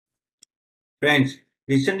Friends,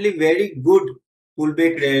 recently very good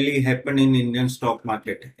pullback rally happened in Indian stock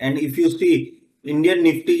market. And if you see, Indian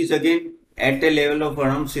Nifty is again at a level of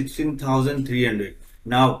around 16,300.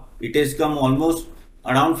 Now, it has come almost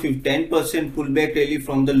around 10% pullback rally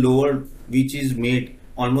from the lower which is made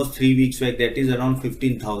almost 3 weeks back, that is around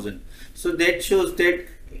 15,000. So that shows that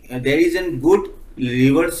there is a good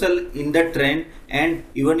reversal in the trend, and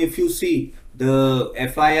even if you see the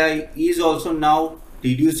FII is also now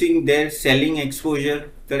reducing their selling exposure,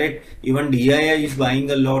 correct? Even DII is buying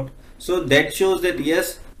a lot. So that shows that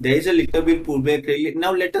yes, there is a little bit pullback really.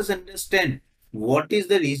 Now let us understand what is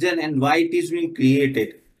the reason and why it is being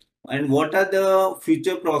created, and what are the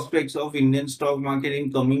future prospects of Indian stock market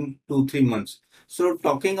in coming 2-3 months. So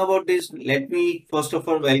talking about this, let me first of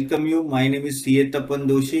all welcome you. My name is Tapan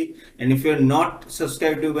Doshi, and if you are not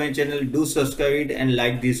subscribed to my channel, do subscribe it and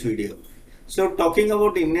like this video. So talking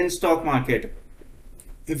about Indian stock market,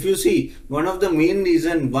 if you see, one of the main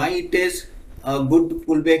reason why it is a good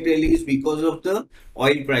pullback rally is because of the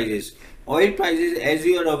oil prices. Oil prices, as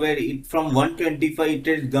you are aware, it from 125 it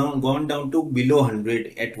has gone down to below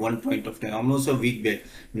 100 at one point of time, almost a week back.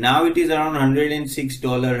 Now it is around $106,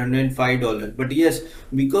 $105. But yes,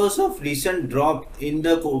 because of recent drop in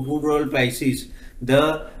the crude oil prices,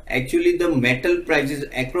 the actually the metal prices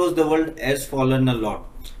across the world has fallen a lot.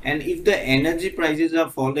 And if the energy prices are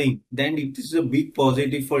falling, then it is a big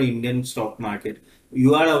positive for Indian stock market.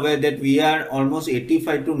 You are aware that we are almost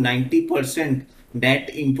 85 to 90% net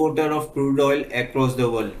importer of crude oil across the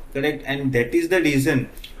world, correct? And that is the reason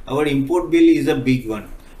our import bill is a big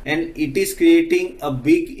one, and it is creating a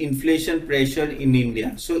big inflation pressure in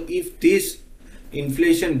India. So if this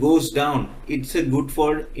inflation goes down, it's a good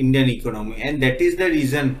for Indian economy, and that is the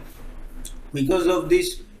reason, because of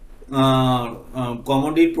this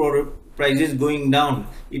commodity prices going down,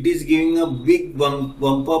 it is giving a big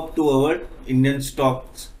bump up to our Indian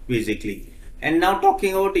stocks basically. And now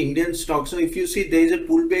talking about Indian stocks, so if you see, there is a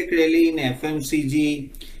pullback rally in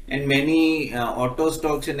FMCG and many auto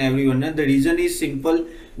stocks and everyone. And the reason is simple,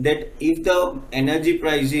 that if the energy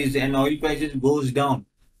prices and oil prices goes down,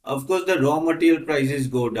 of course the raw material prices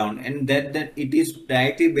go down, and that it is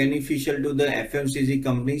directly beneficial to the FMCG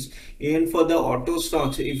companies. Even for the auto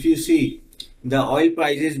stocks, if you see the oil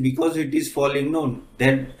prices, because it is falling, no,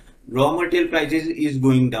 that raw material prices is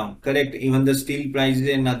going down, correct? Even the steel prices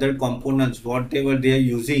and other components, whatever they are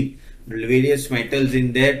using, various metals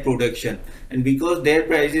in their production, and because their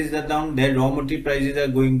prices are down, their raw material prices are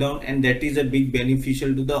going down, and that is a big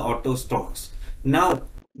beneficial to the auto stocks. Now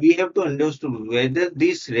we have to understand whether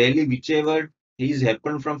this rally, whichever is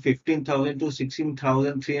happened from 15,000 to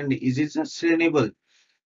 16,300, is it sustainable?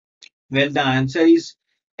 Well, the answer is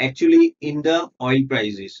actually in the oil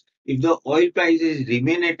prices. If the oil prices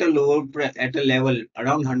remain at a at a level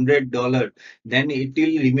around $100, then it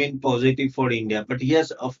will remain positive for India. But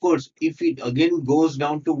yes, of course, if it again goes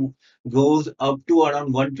up to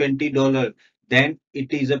around $120, then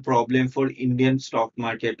it is a problem for Indian stock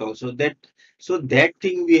market also. That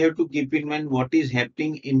thing we have to keep in mind, what is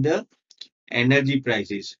happening in the energy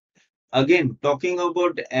prices. Again, talking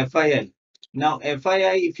about FIL. Now,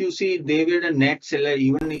 FII, if you see, they were a net seller.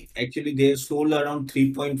 Even actually, they sold around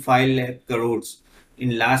 3.5 lakh crores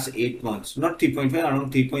in last 8 months. Not 3.5,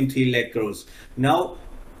 around 3.3 lakh crores. Now,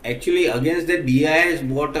 actually, against the DI has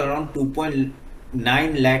bought around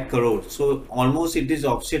 2.9 lakh crores. So, almost it is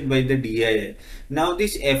offset by the DI. Now,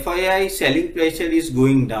 this FII selling pressure is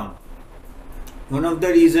going down. One of the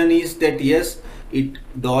reason is that yes, it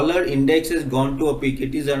dollar index has gone to a peak.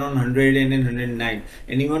 It is around 100 and 109,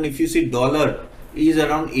 and even if you see, dollar is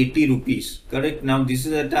around 80 rupees, correct? Now this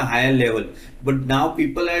is at a higher level, but now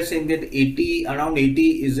people are saying that 80, around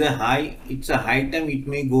 80 is a high. It's a high time, it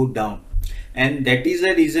may go down, and that is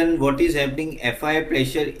the reason what is happening. FI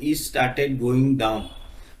pressure is started going down.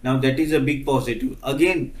 Now that is a big positive.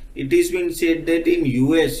 Again, it is been said that in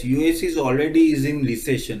US is already is in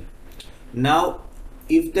recession. Now,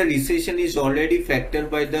 if the recession is already factored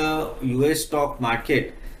by the US stock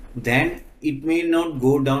market, then it may not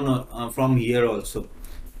go down from here also.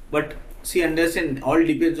 But see, understand, all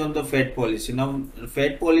depends on the Fed policy. Now,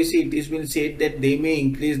 Fed policy, it has been said that they may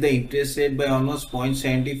increase the interest rate by almost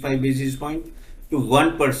 0.75 basis point to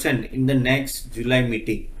 1% in the next July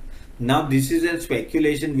meeting. Now, this is a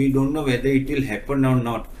speculation. We don't know whether it will happen or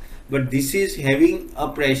not. But this is having a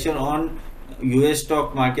pressure on US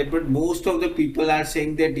stock market. But most of the people are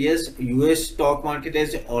saying that yes, US stock market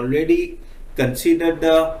has already considered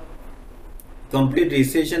the complete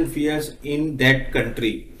recession fears in that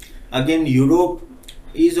country. Again, Europe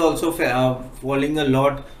is also falling a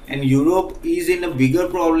lot, and Europe is in a bigger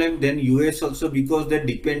problem than US also, because the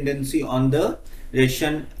dependency on the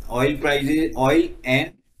Russian oil prices, oil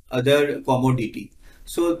and other commodity.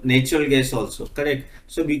 So natural gas also, correct.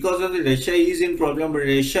 So because of the Russia is in problem,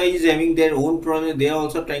 Russia is having their own problem. They are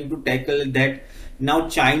also trying to tackle that. Now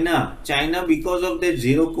China because of their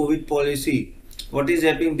zero COVID policy, what is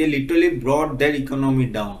happening? They literally brought their economy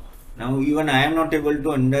down. Now even I am not able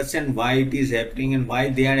to understand why it is happening and why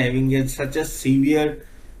they are having such a severe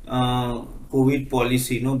COVID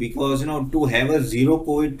policy. Because to have a zero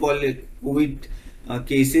COVID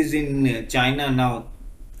cases in China now,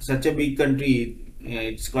 such a big country,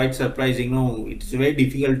 it's quite surprising. No, it's very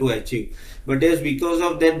difficult to achieve. But yes, because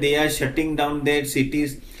of that, they are shutting down their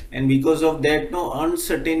cities, and because of that, no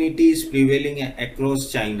uncertainty is prevailing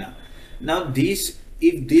across China. Now,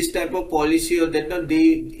 if this type of policy or that, no,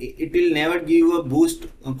 it will never give a boost,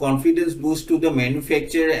 a confidence boost to the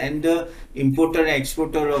manufacturer and the importer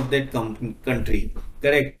exporter of that country.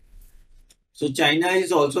 Correct. So China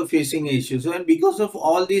is also facing issues, and because of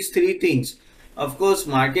all these three things, of course,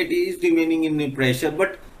 market is remaining in the pressure.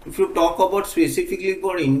 But if you talk about specifically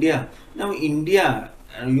for India, now India,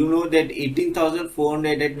 you know that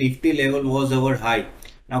 18,400 at Nifty level was our high.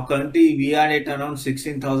 Now currently we are at around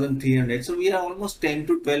 16,300, so we are almost 10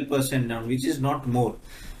 to 12% down, which is not more.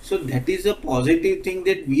 So that is a positive thing,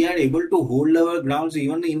 that we are able to hold our grounds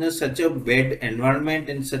even in such a bad environment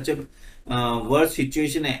and such a worse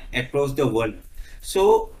situation across the world.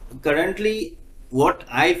 So currently, what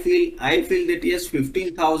I feel that yes,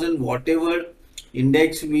 15,000 whatever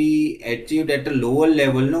index we achieved at a lower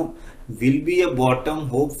level, no, will be a bottom.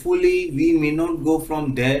 Hopefully, we may not go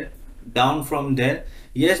from there down from there.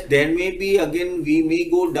 Yes, there may be again, we may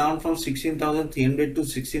go down from 16,300 to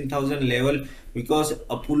 16,000 level, because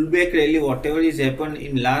a pullback rally, whatever is happened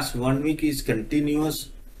in last 1 week, is continuous,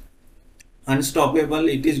 unstoppable.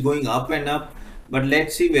 It is going up and up, but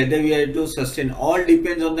let's see whether we are able to sustain. All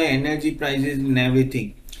depends on the energy prices and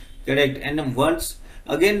everything, correct. And once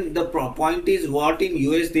again, the point is, what in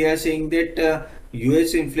US they are saying that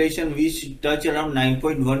US inflation which touch around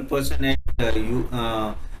 9.1% at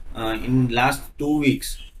in last 2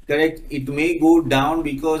 weeks, correct. It may go down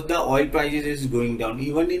because the oil prices is going down.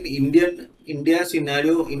 Even in India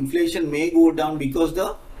scenario, inflation may go down because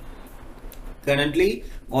the currently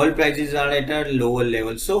oil prices are at a lower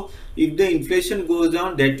level. So if the inflation goes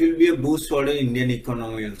down, that will be a boost for the Indian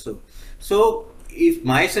economy also. So if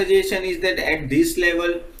my suggestion is that at this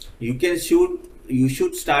level, you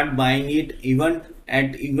should start buying it, even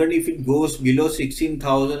if it goes below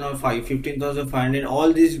 16,000 or 15,500.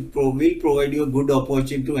 All this will provide you a good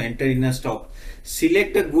opportunity to enter in a stock.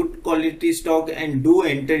 Select a good quality stock and do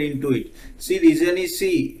enter into it. See, reason is,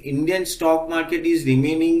 see, Indian stock market is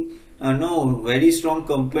remaining no very strong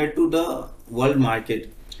compared to the world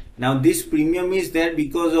market. Now this premium is there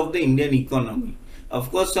because of the Indian economy. Of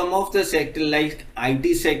course, some of the sector like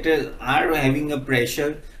IT sectors are having a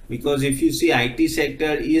pressure, because if you see, IT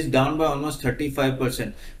sector is down by almost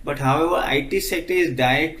 35%. But however, IT sector is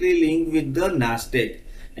directly linked with the Nasdaq,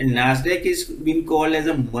 and Nasdaq is been called as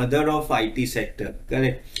a mother of IT sector,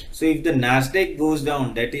 correct. So if the Nasdaq goes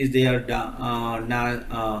down, that is, they are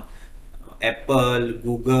down, Apple,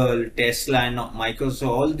 Google, Tesla, and Microsoft,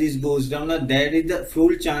 all this goes down, there is the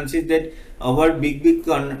full chances that our big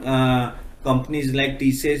companies like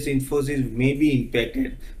TCS, Infosys may be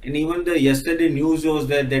impacted. And even the yesterday news was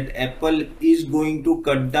that Apple is going to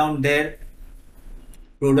cut down their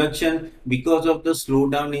production because of the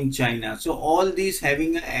slowdown in China. So all these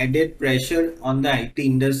having an added pressure on the IT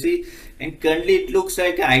industry, and currently it looks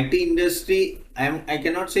like IT industry, I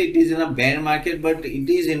cannot say it is in a bear market, but it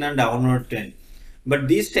is in a downward trend. But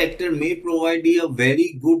this sector may provide you a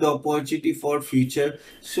very good opportunity for future.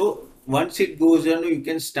 So once it goes down, you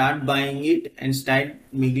can start buying it and start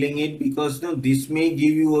mingling it, because this may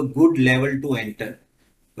give you a good level to enter.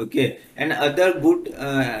 Okay, and other good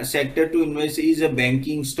sector to invest is a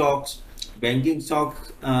banking stocks. Banking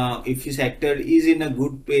stocks, if the sector is in a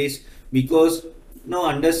good pace, because now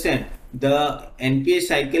understand, the NPA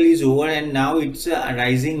cycle is over and now it's a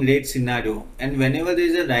rising rate scenario. And whenever there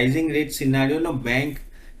is a rising rate scenario, no bank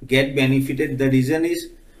get benefited. The reason is,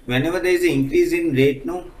 whenever there is an increase in rate,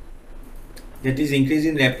 no, that is increase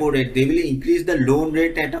in repo rate, they will increase the loan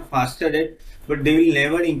rate at a faster rate, but they will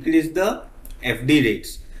never increase the FD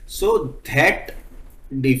rates. So that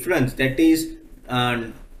difference, that is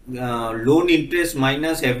loan interest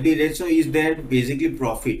minus FD ratio, is their basically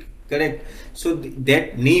profit, correct. So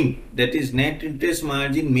that NIM, that is net interest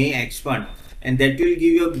margin, may expand, and that will give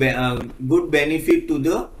you a good benefit to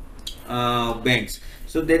the banks.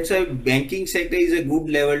 So that's why banking sector is a good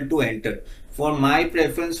level to enter. For my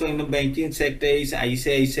preference in the banking sector is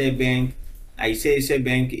ICICI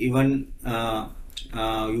Bank, even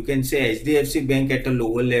you can say HDFC Bank at a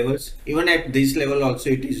lower levels. Even at this level also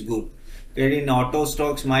it is good. Okay, in auto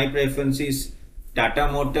stocks, my preference is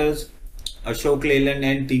Tata Motors, Ashok Leyland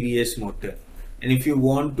and TVS Motor. And if you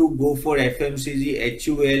want to go for FMCG,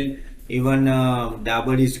 HUL, even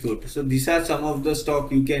Dabur is good. So these are some of the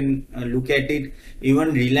stock you can look at it.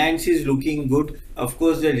 Even Reliance is looking good. Of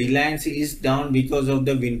course, the Reliance is down because of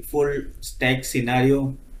the windfall tax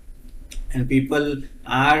scenario, and people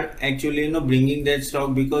are actually bringing that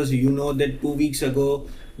stock because that 2 weeks ago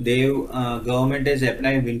they government has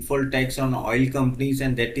applied windfall tax on oil companies,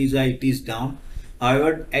 and that is why it is down.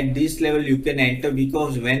 However, at this level you can enter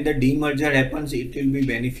because when the demerger happens it will be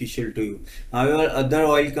beneficial to you. However, other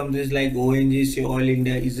oil companies like ONGC, Oil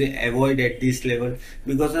India is a avoid at this level,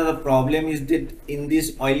 because the problem is that in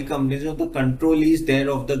these oil companies the control is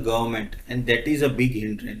there of the government, and that is a big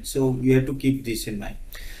hindrance. So we have to keep this in mind.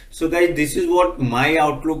 So guys, this is what my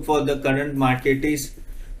outlook for the current market is,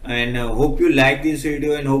 and hope you like this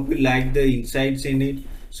video and hope you like the insights in it.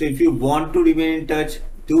 So if you want to remain in touch,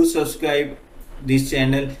 do subscribe this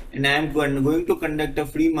channel, and I am going to conduct a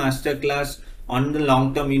free masterclass on the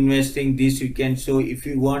long-term investing this weekend. So if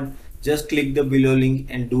you want, just click the below link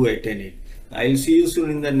and do attend it. I'll see you soon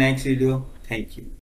in the next video. Thank you.